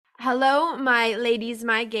Hello, my ladies,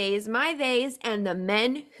 my gays, my theys, and the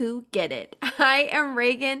men who get it. I am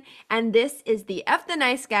Reagan, and this is the F the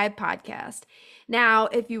Nice Guy podcast. Now,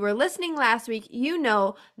 if you were listening last week, you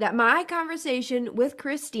know that my conversation with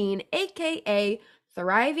Christine, aka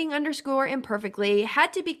Thriving underscore imperfectly,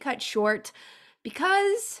 had to be cut short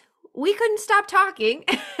because we couldn't stop talking,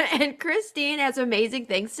 and Christine has amazing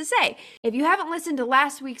things to say. If you haven't listened to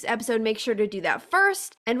last week's episode, make sure to do that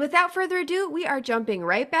first. And without further ado, we are jumping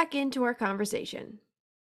right back into our conversation.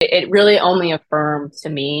 It really only affirmed to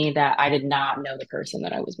me that I did not know the person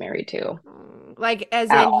that I was married to Like, as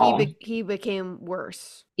at in, all. he became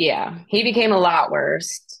worse. Yeah, he became a lot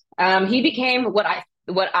worse. He became what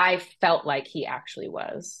I felt like he actually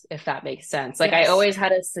was, if that makes sense. Like I Yes. always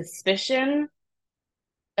had a suspicion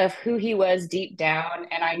of who he was deep down,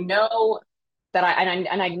 and I know that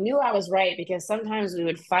I knew I was right because sometimes we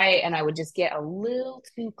would fight, and I would just get a little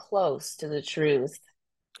too close to the truth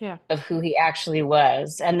Yeah. of who he actually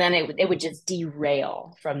was, and then it would just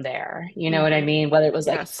derail from there. You know what I Hmm. mean? Whether it was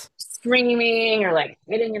like Yes. screaming or like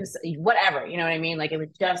hitting him, whatever. You know what I mean? Like it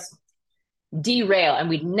would just derail, and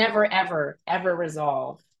we'd never ever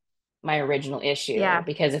resolve my original issue Yeah.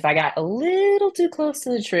 because if I got a little too close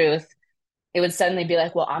to the truth, it would suddenly be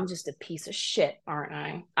like, well, I'm just a piece of shit, aren't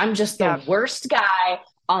I? I'm just the Yeah. worst guy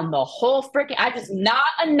on the whole freaking. I'm just not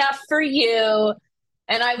enough for you.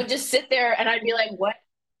 And I would just sit there and I'd be like, what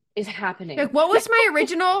is Like, happening? what was my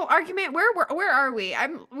original argument? Where are we?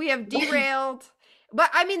 We have derailed. But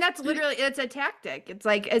I mean, that's literally it's a tactic. It's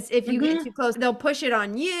like as if you get Hmm. too close, they'll push it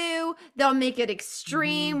on you. They'll make it Hmm.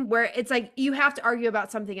 extreme where it's like you have to argue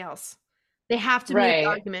about something else. They have to move the Right.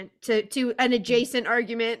 argument to an adjacent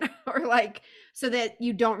argument or like so that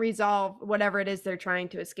you don't resolve whatever it is they're trying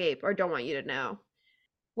to escape or don't want you to know.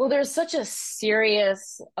 Well, there's such a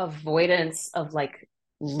serious avoidance of like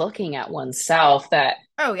looking at oneself that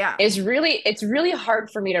Oh yeah. it's really hard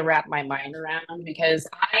for me to wrap my mind around because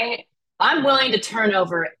I'm willing to turn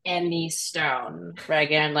over any stone,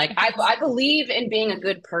 Reagan. Like I believe in being a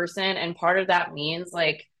good person, and part of that means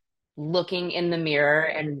like looking in the mirror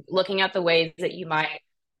and looking at the ways that you might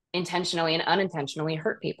intentionally and unintentionally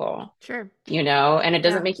hurt people, Sure. and it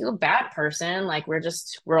doesn't Yeah. make you a bad person. Like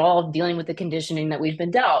we're all dealing with the conditioning that we've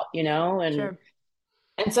been dealt. and Sure.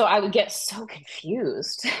 and so I would get so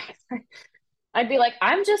confused. I'd be like,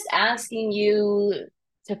 I'm just asking you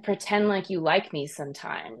to pretend like you like me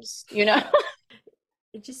sometimes.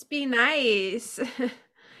 Just be nice. Yeah.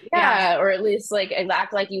 Yeah, or at least like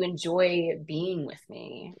act like you enjoy being with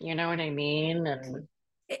me. You know what I mean? And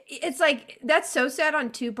It's like that's so sad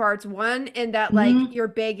on two parts. One, in that like Mhm. you're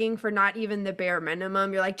begging for not even the bare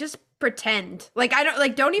minimum. You're like, just pretend. Like I don't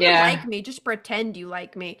like don't even like Yeah, me, just pretend you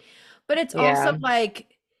like me. But it's also yeah. like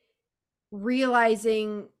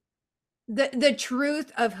realizing the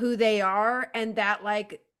truth of who they are and that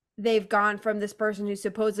like they've gone from this person who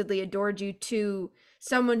supposedly adored you to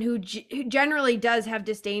someone who generally does have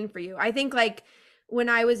disdain for you. I think like when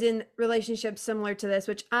I was in relationships similar to this,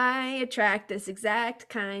 which I attract this exact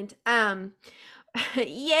kind,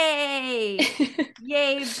 yay,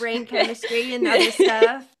 yay, brain chemistry and other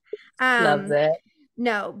stuff. Loves Um, it.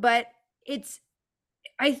 no, but it's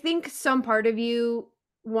I think some part of you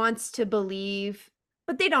wants to believe,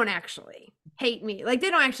 but they don't actually hate me. Like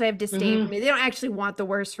they don't actually have disdain for Hmm. me. They don't actually want the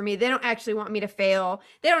worst for me. They don't actually want me to fail.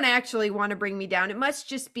 They don't actually want to bring me down. It must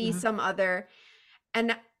just be Hmm. some other.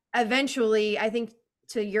 And eventually, I think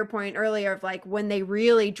to your point earlier of like when they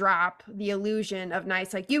really drop the illusion of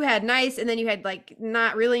nice, like you had nice and then you had like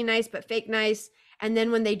not really nice but fake nice, and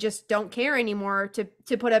then when they just don't care anymore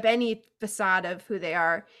to put up any facade of who they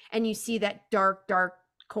are and you see that dark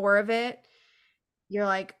core of it, you're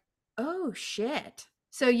like, "Oh shit."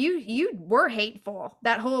 So you were hateful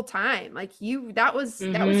that whole time. Like you that was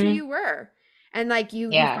who Hmm. you were. And like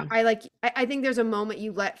Yeah. I think there's a moment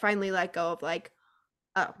you finally let go of like,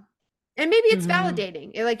 oh, and maybe it's Hmm.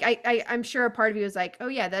 validating. Like I'm sure a part of you is like, oh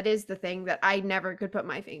yeah, that is the thing that I never could put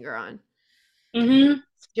my finger on. Hmm.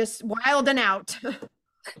 Just wild and out.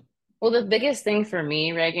 Well, the biggest thing for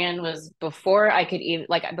me, Reagan, was before I could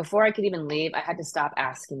even leave, I had to stop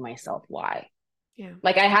asking myself why. Yeah.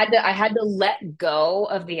 Like I had to let go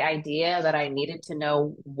of the idea that I needed to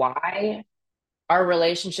know why our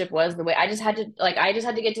relationship was the way. I just had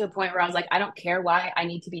to get to a point where I was like, I don't care why, I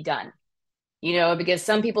need to be done. Because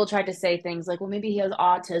some people tried to say things like, well, maybe he has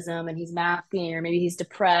autism and he's masking, or maybe he's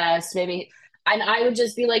depressed, maybe. And I would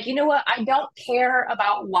just be like, you know what? I don't care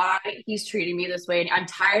about why he's treating me this way. And I'm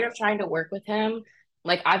tired of trying to work with him.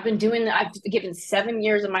 Like I've given 7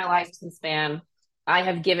 years of my life to this man.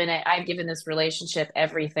 I've given this relationship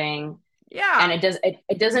everything. And Yeah.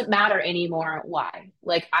 it doesn't matter anymore why.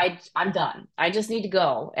 Like I'm done. I just need to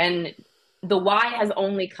go. And the why has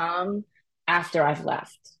only come after I've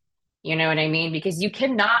left. You know what I mean? Because you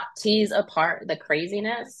cannot tease apart the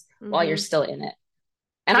craziness while you're Mm-hmm. still in it.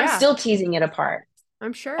 And I'm Yeah, still teasing it apart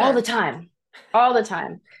I'm all the sure. time. All the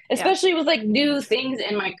time. Yeah. Especially with like new things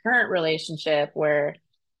in my current relationship where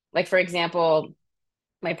like for example,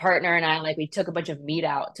 my partner and I like we took a bunch of meat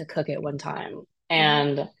out to cook it one time. Mm-hmm.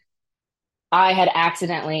 And I had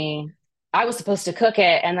accidentally, I was supposed to cook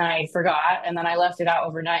it and then I forgot and then I left it out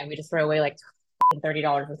overnight. We just throw away like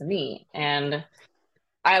 $30 worth of meat. And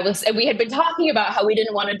we had been talking about how we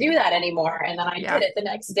didn't want to do that anymore. And then I did Yeah. it the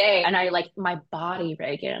next day. And I like my body,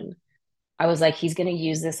 Reagan, I was like, he's going to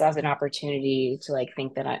use this as an opportunity to like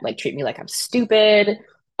think that I like treat me like I'm stupid,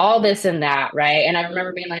 all this and that. Right. And I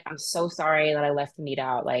remember being like, I'm so sorry that I left the meat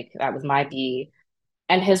out. Like that was my B.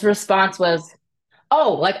 And his response was,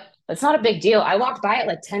 oh, like it's not a big deal. I walked by it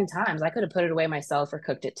like 10 times. I could have put it away myself or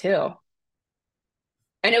cooked it too.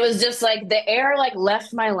 And it was just like the air like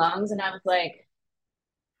left my lungs and I was like,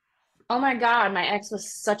 oh my God, my ex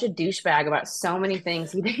was such a douchebag about so many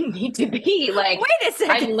things he didn't need to be. Like Wait a I'm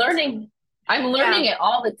second. learning, I'm Yeah. learning it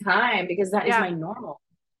all the time because that is Yeah. my normal.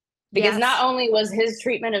 Because not Yes. only was his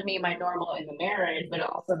treatment of me my normal in the marriage, but it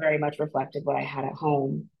also very much reflected what I had at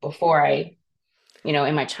home before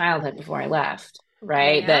in my childhood before I left,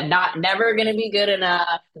 right? The Yep. not never going to be good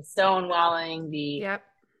enough, the stonewalling, the Yep.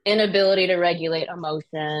 inability to regulate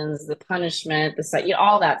emotions, the punishment,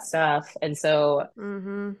 all that stuff. And so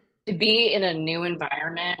Mm-hmm. to be in a new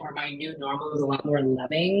environment where my new normal is a lot more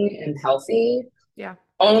loving and healthy Yeah.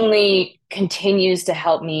 only continues to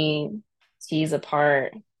help me tease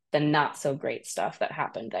apart the not so great stuff that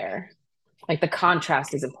happened there. Like the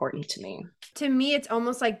contrast is important to me. To me, it's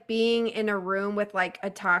almost like being in a room with like a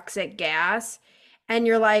toxic gas, and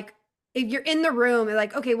you're like, if you're in the room, you're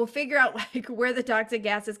like, okay, we'll figure out like where the toxic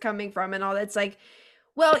gas is coming from and all that. It's like,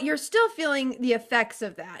 well, you're still feeling the effects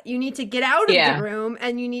of that. You need to get out of the Yeah. room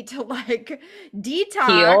and you need to like Heal.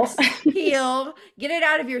 detox, heal, get it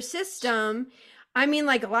out of your system. I mean,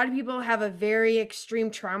 like a lot of people have a very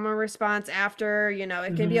extreme trauma response after,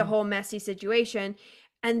 it can be a Mhm. whole messy situation.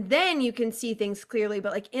 And then you can see things clearly,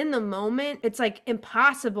 but like in the moment, it's like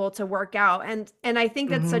impossible to work out. And I think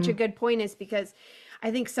that's such a Mhm. good point is because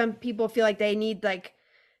I think some people feel like they need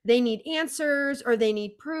answers or they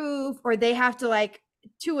need proof or they have to like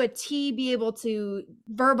to a T be able to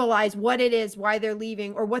verbalize what it is, why they're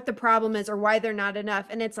leaving, or what the problem is, or why they're not enough.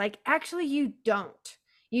 And it's like, actually, you don't.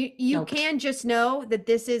 You Nope. can just know that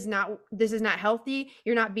this is not healthy.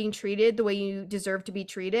 You're not being treated the way you deserve to be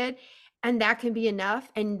treated. And that can be enough.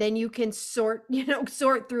 And then you can sort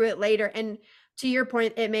through it later. And to your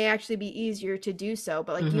point, it may actually be easier to do so,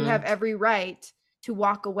 but like you have Mhm. every right to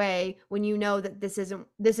walk away when you know that this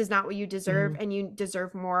is not what you deserve Mhm. and you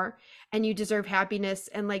deserve more and you deserve happiness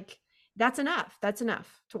and like that's enough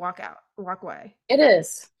to walk away. It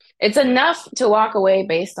is. It's enough to walk away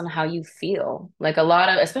based on how you feel. Like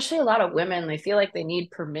especially a lot of women, they feel like they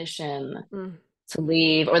need permission Mm, to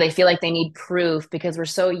leave, or they feel like they need proof because we're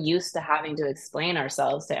so used to having to explain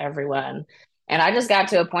ourselves to everyone. And I just got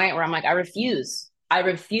to a point where I'm like, I refuse. I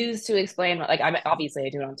refuse to explain. Like, obviously I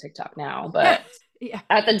do it on TikTok now, yeah, but yeah,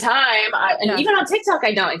 at the time, and yeah, even on TikTok,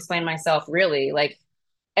 I don't explain myself really. Like,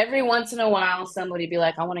 every once in a while, somebody be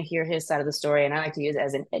like, I want to hear his side of the story. And I like to use it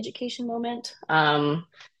as an education moment.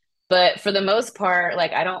 But for the most part,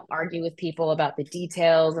 like I don't argue with people about the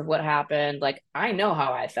details of what happened. Like I know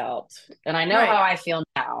how I felt and I know right, how I feel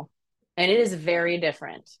now. And it is very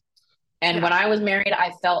different. And yeah, when I was married,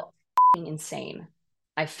 I felt insane.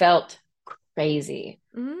 I felt crazy.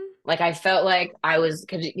 mm-hmm. Like I felt like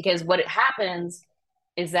because what it happens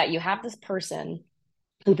is that you have this person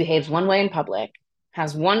who behaves one way in public,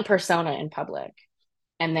 has one persona in public,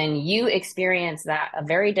 and then you experience that a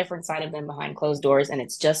very different side of them behind closed doors, and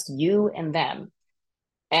it's just you and them.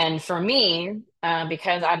 And for me,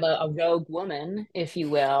 because I'm a rogue woman, if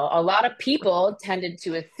you will, a lot of people tended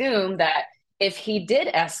to assume that if he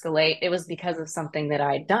did escalate, it was because of something that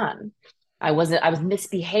I'd done. I was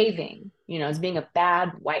misbehaving, as being a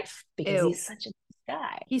bad wife because Ew, he's such a nice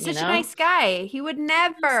guy, he's such a nice guy, he would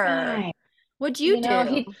nice never. guy. What'd you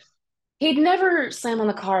do? He'd never slam on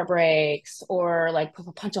the car brakes or like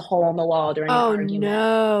punch a hole in the wall during an Oh argument,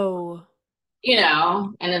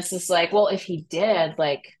 no, and it's just like, well, if he did,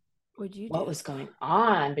 like, what'd you what do? was going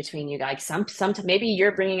on between you guys? Some maybe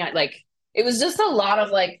you're bringing out like it was just a lot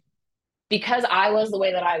of like because I was the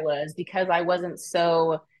way that I was because I wasn't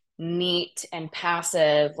so neat and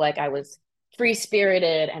passive like I was free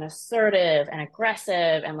spirited and assertive and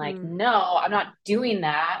aggressive and like, Mm, no, I'm not doing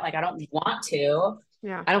that. Like, I don't want to.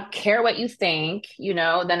 yeah. I don't care what you think,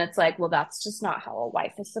 then it's like, well, that's just not how a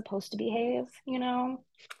wife is supposed to behave.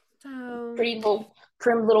 So Pretty little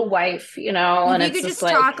prim little wife, if and you it's could just just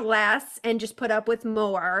like talk less and just put up with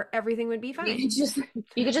more, everything would be you fine. could just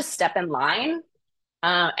you could just step in line.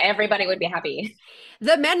 Everybody would be happy.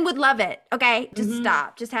 The men would love it. Okay, just Hmm.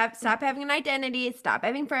 stop. Just have stop having an identity, stop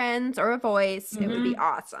having friends or a voice. It would be Hmm.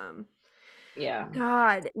 awesome. Yeah.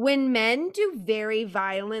 God, when men do very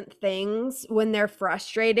violent things when they're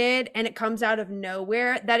frustrated and it comes out of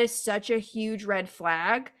nowhere, that is such a huge red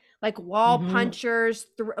flag. Like wall Hmm. punchers,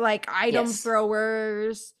 like item Yes.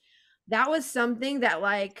 throwers. That was something that,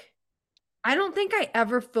 like, I don't think I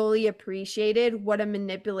ever fully appreciated what a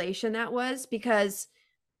manipulation that was because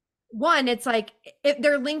one, it's like if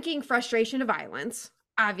they're linking frustration to violence,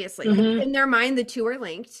 obviously. Like Hmm. in their mind, the two are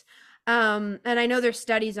linked. And I know there's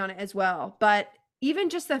studies on it as well, but even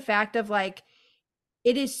just the fact of like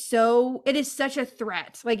it is such a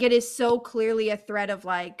threat. Like it is so clearly a threat of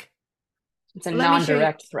like, It's a let me show you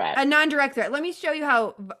non-direct threat. a non-direct threat. Let me show you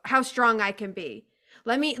how strong I can be.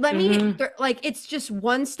 Hmm. Like it's just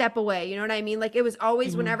one step away. You know what I mean? Like it was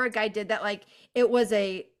always Hmm. whenever a guy did that, like it was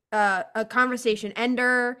a conversation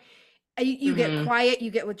ender. You get Hmm. quiet,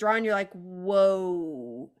 you get withdrawn, you're like,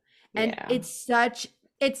 whoa. And Yeah.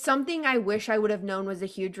 it's something I wish I would have known was a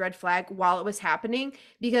huge red flag while it was happening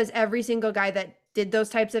because every single guy that did those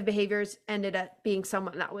types of behaviors ended up being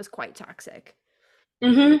someone that was quite toxic.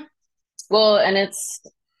 Hmm. Well, and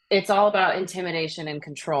it's all about intimidation and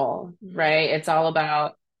control, Mhm. right? It's all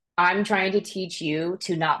about I'm trying to teach you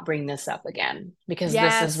to not bring this up again because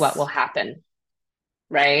this is what will Yes, happen,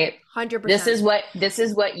 right? This 100%.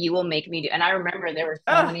 is what you will make me do. And I remember there were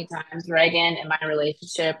so Oh, many times, Reagan, in my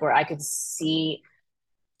relationship where I could see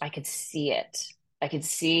it. I could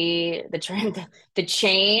see the trend, the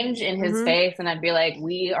change in his mm-hmm. face, and I'd be like,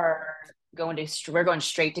 we're going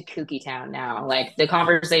straight to Kooky Town now. Like the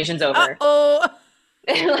conversation's over. Uh-oh.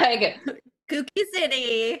 Like Kooky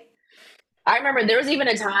City. I remember there was even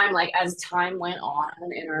a time, like as time went on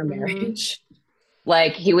in our Mm-hmm. marriage,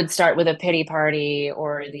 like he would start with a pity party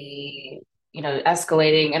or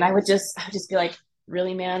escalating, and I would just be like,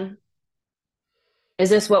 really, man? Is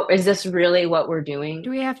this really what we're Do doing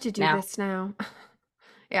we have to do now? this now?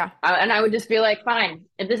 Yeah. And I would just be like, fine,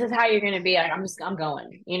 if this is how you're going to be, I'm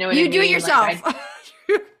going. You know what I You do it mean? Like yourself.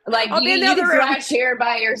 you I'll be in the you can other room. thrash here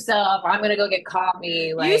by yourself. I'm going to go get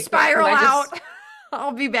coffee, You like because spiral I just out.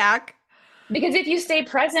 I'll be back. because if you stay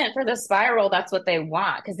present for the spiral, that's what they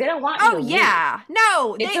want because they don't want you Oh to leave. yeah.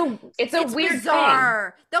 No, It's a it's weird thing.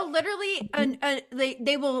 bizarre. They'll literally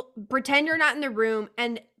they will pretend you're not in the room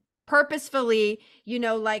and purposefully,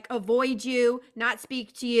 like avoid you, not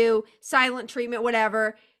speak to you, silent treatment,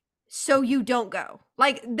 whatever, so you don't go.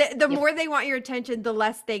 Like the Yep. more they want your attention, the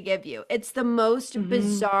less they give you. It's the most Hmm.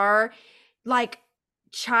 bizarre, like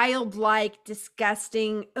childlike,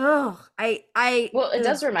 disgusting. Ugh. Well, it Ugh.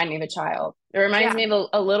 does remind me of a child. It reminds Yeah. me of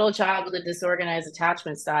a little child with a disorganized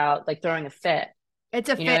attachment style, like throwing a fit. It's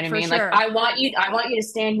a You know what fit I for mean? Like sure. I want you to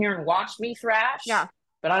stand here and watch me thrash, Yeah.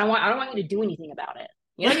 but I don't want you to do anything about it.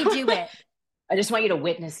 You Let me know? do it. I just want you to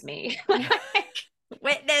witness me.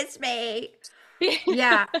 Witness me.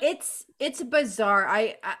 Yeah, it's bizarre.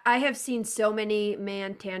 I have seen so many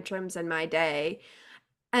man tantrums in my day,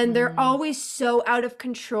 and they're Hmm. always so out of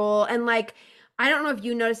control. And like, I don't know if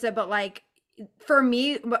you noticed it, but like for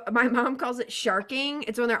me, my mom calls it sharking.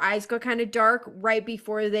 It's when their eyes go kind of dark right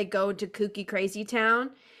before they go to kooky crazy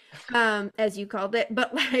town, as you called it.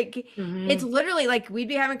 But like, it's Hmm. literally like we'd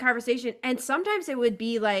be having conversation, and sometimes it would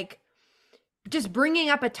be like just bringing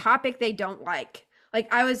up a topic they don't like.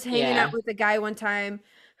 Like I was hanging out Yeah. with a guy one time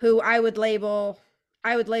who I would label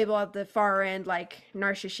at the far end like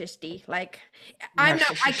narcissisty. Like I'm not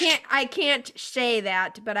Narcissist. I can't say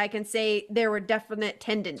that, but I can say there were definite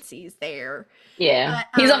tendencies there. Yeah. But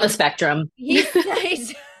He's on the spectrum.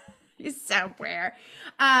 he's he's somewhere.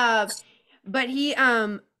 Uh but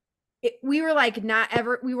we were like not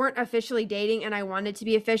ever we weren't officially dating and I wanted to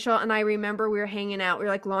be official and I remember we were hanging out, we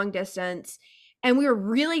were like long distance and we were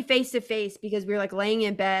really face to face because we were like laying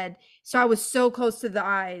in bed. So I was so close to the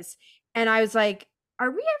eyes and I was like, "Are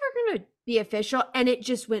we ever going to be official?" And it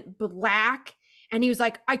just went black and he was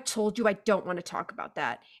like, "I told you I don't want to talk about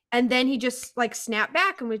that." And then he just like snapped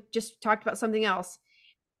back and we just talked about something else.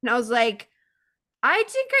 And I was like, "I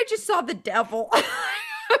think I just saw the devil."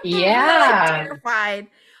 I'm really Yeah. terrified.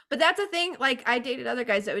 But that's a thing. Like I dated other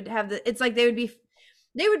guys that would have it's like they would be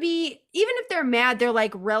even if they're mad, they're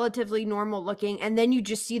like relatively normal looking, and then you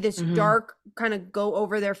just see this Hmm. dark kind of go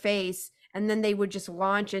over their face, and then they would just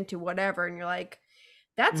launch into whatever, and you're like,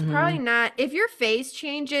 that's probably Hmm. not, if your face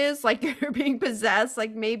changes like you're being possessed,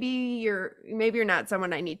 like maybe you're not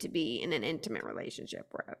someone I need to be in an intimate relationship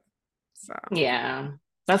with. So, Yeah.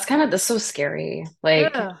 That's so scary.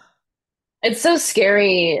 Like, ugh. it's so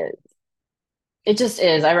scary. It just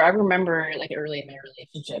is. I remember like early in my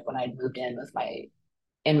relationship when I moved in with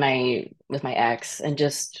my ex, and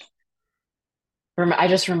I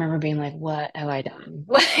just remember being like, what have I done?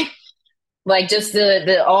 Like just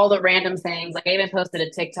the all the random things. Like I even posted a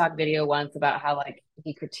TikTok video once about how like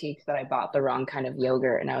he critiqued that I bought the wrong kind of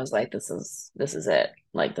yogurt, and I was like, this is it.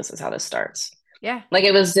 Like this is how this starts. Yeah. Like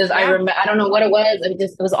it was just Yeah. I don't know what it was.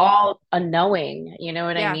 It was all a knowing, you know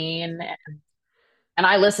what I Yeah. mean? And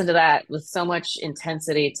I listened to that with so much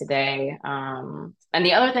intensity today. And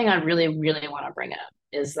the other thing I really, really want to bring up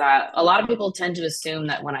is that a lot of people tend to assume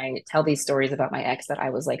that when I tell these stories about my ex, that I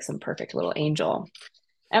was like some perfect little angel.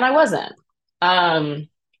 And I wasn't. Um,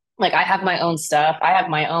 like I have my own stuff. I have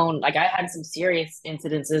my own, like I had some serious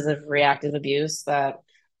incidences of reactive abuse that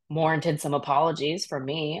warranted some apologies from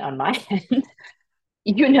me on my end.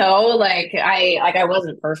 Like I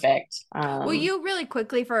wasn't perfect. Well, you really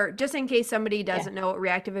quickly, for just in case somebody Yeah. doesn't know what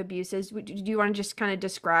reactive abuse is, do you want to just kind of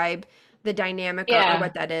describe the dynamic, or Yeah.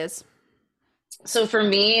 what that is? So for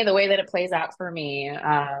me, the way that it plays out for me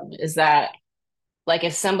is that like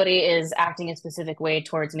if somebody is acting a specific way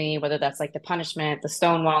towards me, whether that's like the punishment, the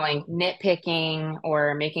stonewalling, nitpicking,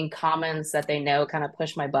 or making comments that they know kind of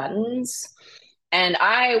push my buttons, and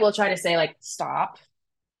I will try to say like, stop,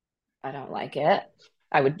 I don't like it.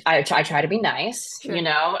 I try to be nice, Sure.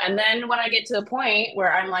 and then when I get to a point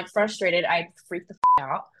where I'm like frustrated, I freak the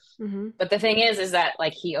out. Mm-hmm. But the thing is that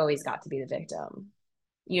like he always got to be the victim,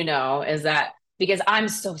 is that because I'm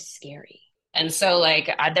so scary. And so like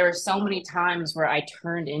there were so many times where I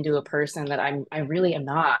turned into a person that I really am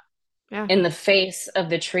not Yeah. in the face of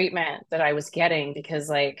the treatment that I was getting because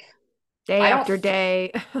like Day I don't after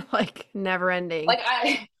day, like never ending. like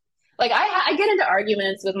I get into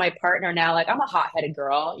arguments with my partner now. Like I'm a hot-headed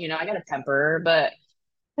girl, I got a temper, but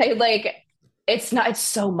like it's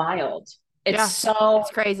so mild. It's Yeah. so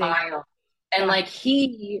It's crazy. mild. And Yeah. like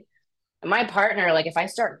my partner, like if I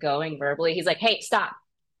start going verbally, he's like, "Hey, stop.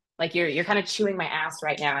 Like you're kind of chewing my ass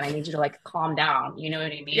right now, and I need you to like calm down. You know what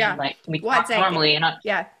I mean? Yeah. Like can we One talk second. normally?"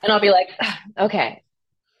 Yeah. And I'll be like, "Okay,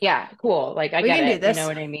 yeah, cool. Like I We get can do it. You know this.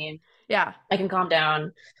 what I mean? Yeah. I can calm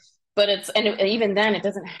down." But even then, it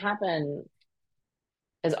doesn't happen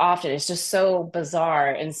as often. It's just so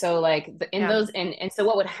bizarre. And so like in Yeah. those and so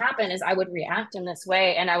what would happen is I would react in this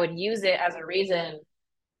way, and I would use it as a reason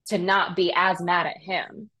to not be as mad at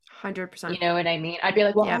him. You 100%. know what I mean? I'd be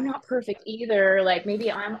like, well, Yeah. I'm not perfect either. Like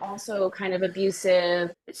maybe I'm also kind of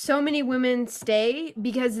abusive. So many women stay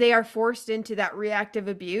because they are forced into that reactive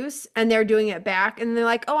abuse, and they're doing it back, and they're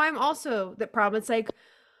like, "Oh, I'm also the problem." It's like,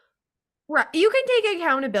 right, you can take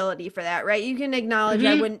accountability for that, right? You can acknowledge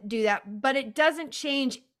I Hmm. wouldn't do that, but it doesn't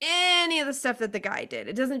change any of the stuff that the guy did.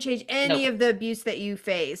 It doesn't change any Nope. of the abuse that you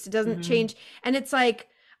faced. It doesn't Hmm. change. And it's like,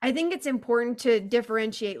 I think it's important to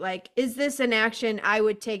differentiate, like, is this an action I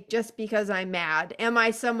would take just because I'm mad? Am I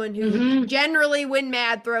someone who Hmm. generally, when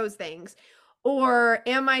mad, throws things? Or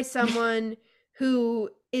am I someone who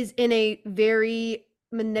is in a very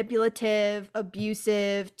manipulative,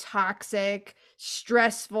 abusive, toxic,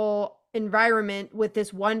 stressful environment with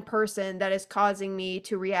this one person that is causing me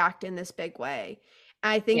to react in this big way?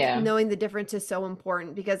 I think Yeah. knowing the difference is so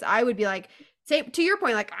important, because I would be like, say to your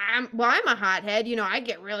point, like, I'm a hothead, I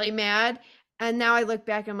get really mad. And now I look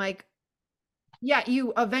back, I'm like, yeah,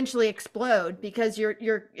 you eventually explode because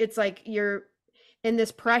it's like you're in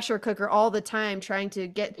this pressure cooker all the time trying to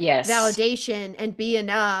get Yes. validation and be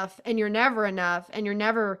enough, and you're never enough, and you're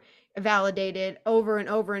never validated over and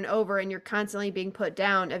over and over, and you're constantly being put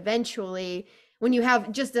down. Eventually, when you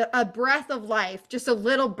have just a breath of life, just a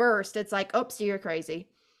little burst, it's like, oops, you're crazy.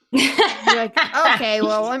 You're like, okay,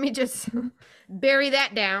 well, let me just bury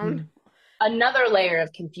that down. Another layer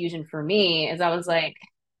of confusion for me is I was like,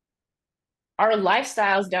 our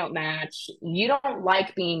lifestyles don't match. You don't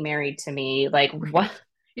like being married to me. Like, Right. what?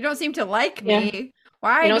 You don't seem to like Yeah. me. You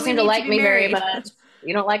Why don't do we seem to need to like be me very married? much.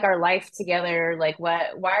 You don't like our life together. Like,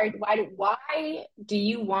 what? Why do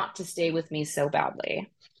you want to stay with me so badly?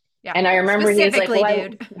 Yeah. And I remember he was like, Specifically, well,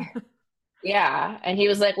 dude. yeah. And he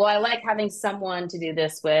was like, well, I like having someone to do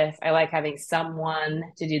this with. I like having someone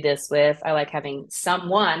to do this with. I like having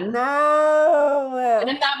someone. And No.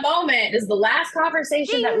 in that moment is the last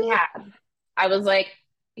conversation that we Ding. had. I was like,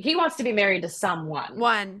 he wants to be married to someone,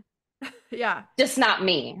 One. Yeah. just not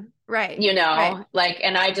me, Right. Right. like,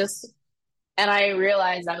 and I just, And I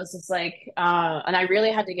realized I was just like, and I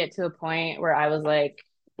really had to get to a point where I was like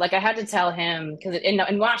I had to tell him because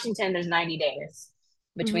in Washington there's 90 days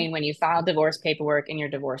Mhm. between when you file divorce paperwork and your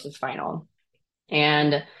divorce is final.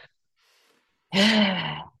 And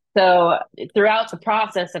so throughout the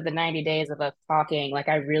process of the 90 days of us talking, like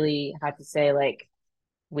I really had to say, like,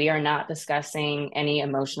 we are not discussing any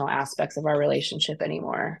emotional aspects of our relationship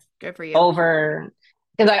anymore. Good for you. Over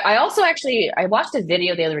because I also actually I watched a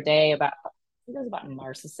video the other day about I think it was about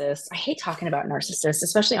narcissists. I hate talking about narcissists,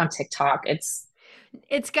 especially on TikTok. It's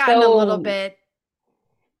It's gotten a little so bit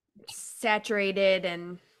saturated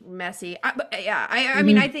and messy. But yeah, I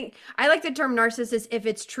mean, I mhm. think I like the term narcissist if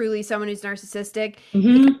it's truly someone who's narcissistic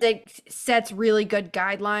because Mhm. it sets really good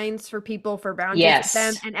guidelines for people for boundaries with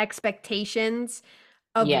them Yes. and expectations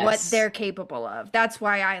of what Yes. they're capable of. That's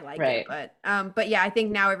why I like it. Right. But yeah, I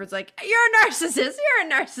think now everyone's like, "You're a narcissist. You're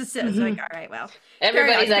a narcissist." Like, Mhm. all right, well,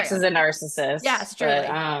 carry on, Everybody's carry ex is on. a narcissist, Yes, but truly,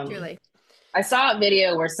 truly. I saw a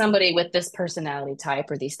video where somebody with this personality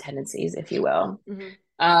type or these tendencies, if you will, Hmm.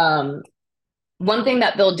 um, one thing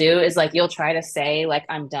that they'll do is like you'll try to say like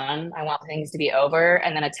I'm done, I want things to be over,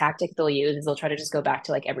 and then a tactic they'll use is they'll try to just go back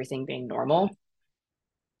to like everything being normal.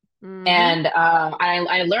 Hmm. And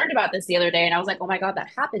I learned about this the other day, and I was like, oh my God, that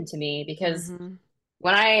happened to me because Hmm.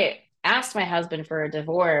 when I asked my husband for a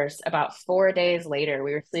divorce, about 4 days later,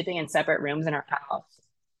 we were sleeping in separate rooms in our house.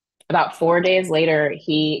 About 4 days later,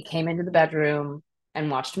 he came into the bedroom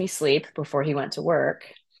and watched me sleep before he went to work.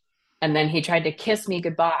 And then he tried to kiss me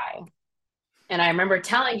goodbye. And I remember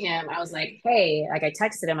telling him, I was like, hey, like I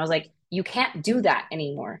texted him, I was like, you can't do that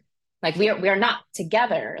anymore. Like we are not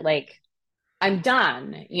together. Like I'm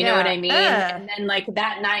done. You know what Yeah. I mean? And then like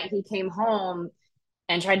that night he came home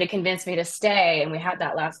and tried to convince me to stay. And we had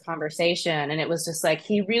that last conversation. And it was just like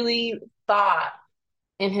he really thought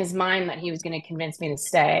in his mind that he was going to convince me to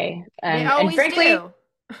stay. They And always frankly, do.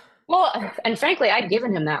 well, and frankly, I'd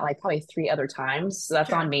given him that like probably three other times. So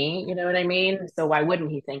that's on Sure. me. You know what I mean? So why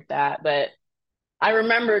wouldn't he think that? But I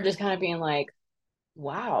remember just kind of being like,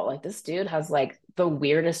 wow, like this dude has like the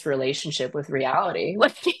weirdest relationship with reality.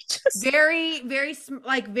 Like he just, Very, very,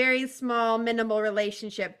 like very small, minimal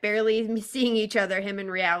relationship, barely seeing each other, him in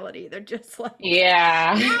reality. They're just like,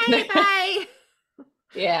 yeah. bye, bye.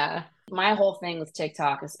 Yeah. My whole thing with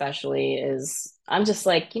TikTok, especially, is I'm just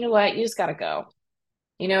like, you know what? You just got to go.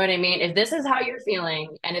 You know what I mean? If this is how you're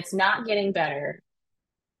feeling and it's not getting better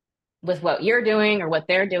with what you're doing or what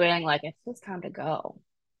they're doing, like it's just time to go,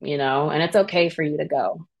 you know? And it's okay for you to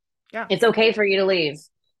go. Yeah. It's okay for you to leave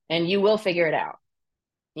and you will figure it out.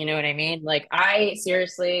 You know what I mean? Like I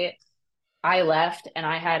seriously, I left and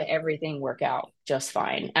I had everything work out just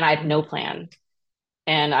fine and I had no plan.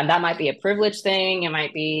 And that might be a privilege thing, it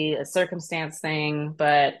might be a circumstance thing,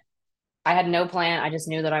 but I had no plan. I just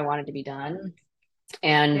knew that I wanted to be done.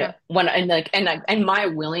 And Yeah. when and like and my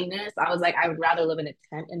willingness, I was like, I would rather live in a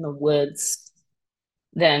tent in the woods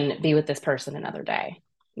than be with this person another day,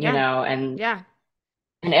 you Yeah. know, Yeah.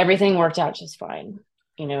 and everything worked out just fine.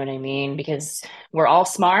 You know what I mean? Because we're all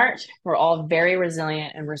smart, we're all very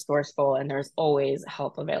resilient and resourceful, and there's always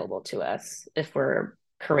help available to us if we're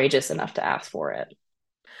courageous enough to ask for it.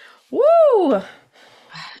 Woo!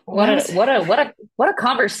 What That a was, what a what a what a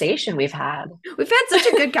conversation we've had. we've had such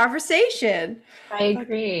a good conversation. I Like,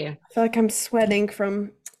 agree. I feel like I'm sweating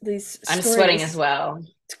from these I'm sweating as stories. well.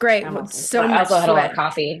 It's great. I'm With also so I much also had a lot of sweat.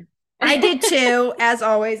 coffee. I did too, as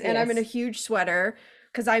always, and I'm in a Yes, huge sweater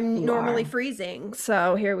because I'm you normally are. freezing.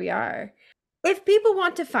 So here we are. If people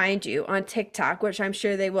want to find you on TikTok, which I'm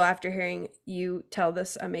sure they will after hearing you tell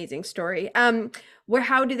this amazing story, where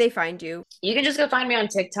how do they find you? You can just go find me on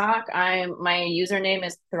TikTok. My username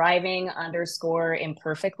is thriving underscore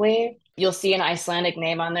imperfectly. You'll see an Icelandic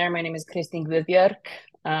name on there. My name is Kristin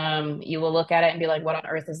Guðbjörg. You will look at it and be like, what on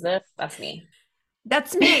earth is this? That's me.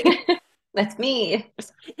 That's me. That's me.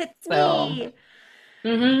 It's So, me.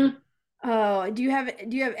 mhm, Oh, do you have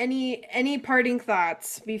any parting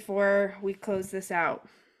thoughts before we close this out?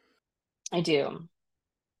 I do.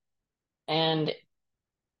 And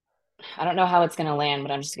I don't know how it's going to land,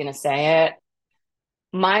 but I'm just going to say it.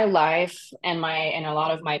 My life and a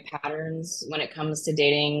lot of my patterns when it comes to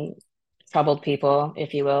dating troubled people,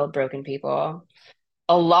 if you will, broken people,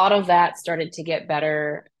 a lot of that started to get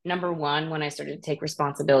better. Number one, when I started to take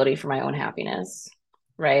responsibility for my own happiness,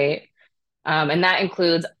 right? And that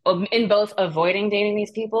includes in both avoiding dating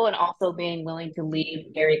these people and also being willing to leave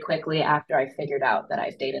very quickly after I figured out that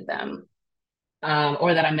I've dated them,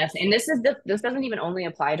 or that I'm messing. And this doesn't even only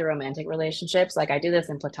apply to romantic relationships. Like I do this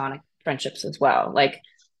in platonic friendships as well. Like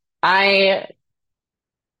I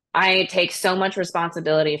I take so much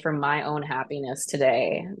responsibility for my own happiness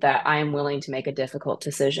today that I'm willing to make a difficult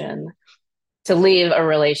decision to leave a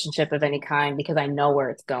relationship of any kind because I know where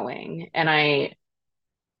it's going. And I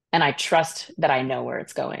trust that I know where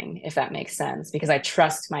it's going, if that makes sense, because I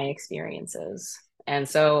trust my experiences. And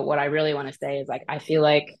so what I really want to say is like I feel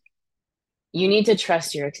like you need to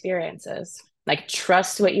trust your experiences. Like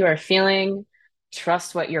trust what you are feeling,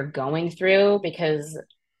 trust what you're going through because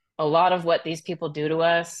a lot of what these people do to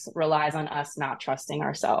us relies on us not trusting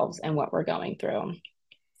ourselves and what we're going through.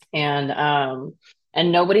 And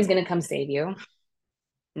nobody's going to come save you.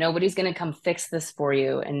 Nobody's going to come fix this for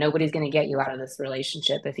you and nobody's going to get you out of this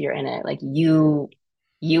relationship if you're in it. Like you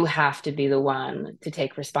have to be the one to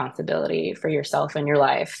take responsibility for yourself and your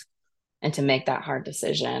life and to make that hard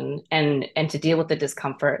decision and to deal with the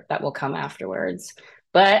discomfort that will come afterwards.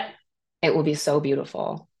 But it will be so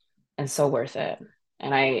beautiful and so worth it.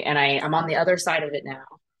 I'm on the other side of it now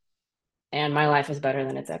and my life is better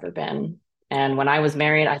than it's ever been. And when I was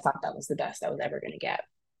married, I thought that was the best I was ever going to get.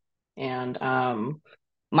 And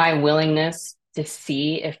my willingness to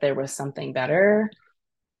see if there was something better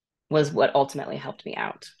was what ultimately helped me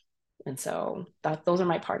out. And so those are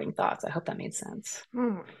my parting thoughts. I hope that made sense. Oh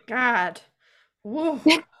my God. Whoa.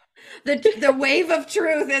 The wave of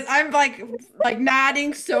truth is I'm like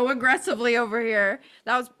nodding so aggressively over here.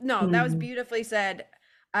 That was Mm. beautifully said.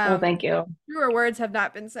 Oh, thank you. Truer words have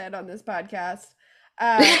not been said on this podcast.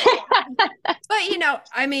 Uh, but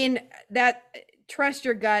I mean, that trust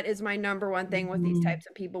your gut is my number one thing with these Mhm. types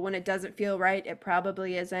of people. When it doesn't feel right, it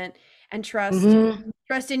probably isn't. And Mhm.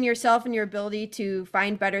 trust in yourself and your ability to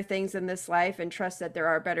find better things in this life and trust that there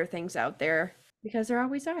are better things out there because there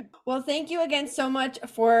always are. Well, thank you again so much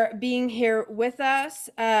for being here with us.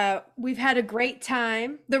 We've had a great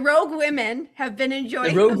time. The Rogue Women have been The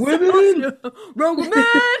enjoying Rogue themselves. Women. Rogue Women!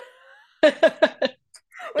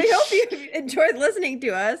 We hope you enjoyed listening to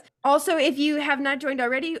us. Also, if you have not joined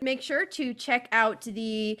already, make sure to check out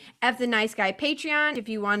the F the Nice Guy Patreon if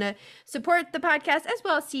you want to support the podcast as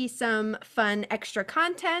well as see some fun extra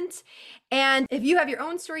content. And if you have your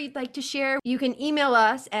own story you'd like to share, you can email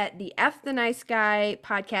us at the F the Nice Guy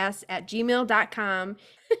podcast at gmail.com.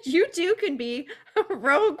 You too can be a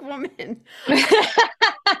rogue woman.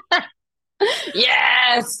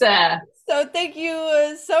 Yes. So thank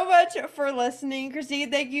you so much for listening, Christine.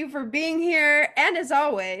 Thank you for being here. And as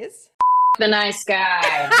always, The nice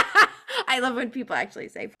guy. I love when people actually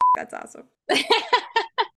say, that's awesome.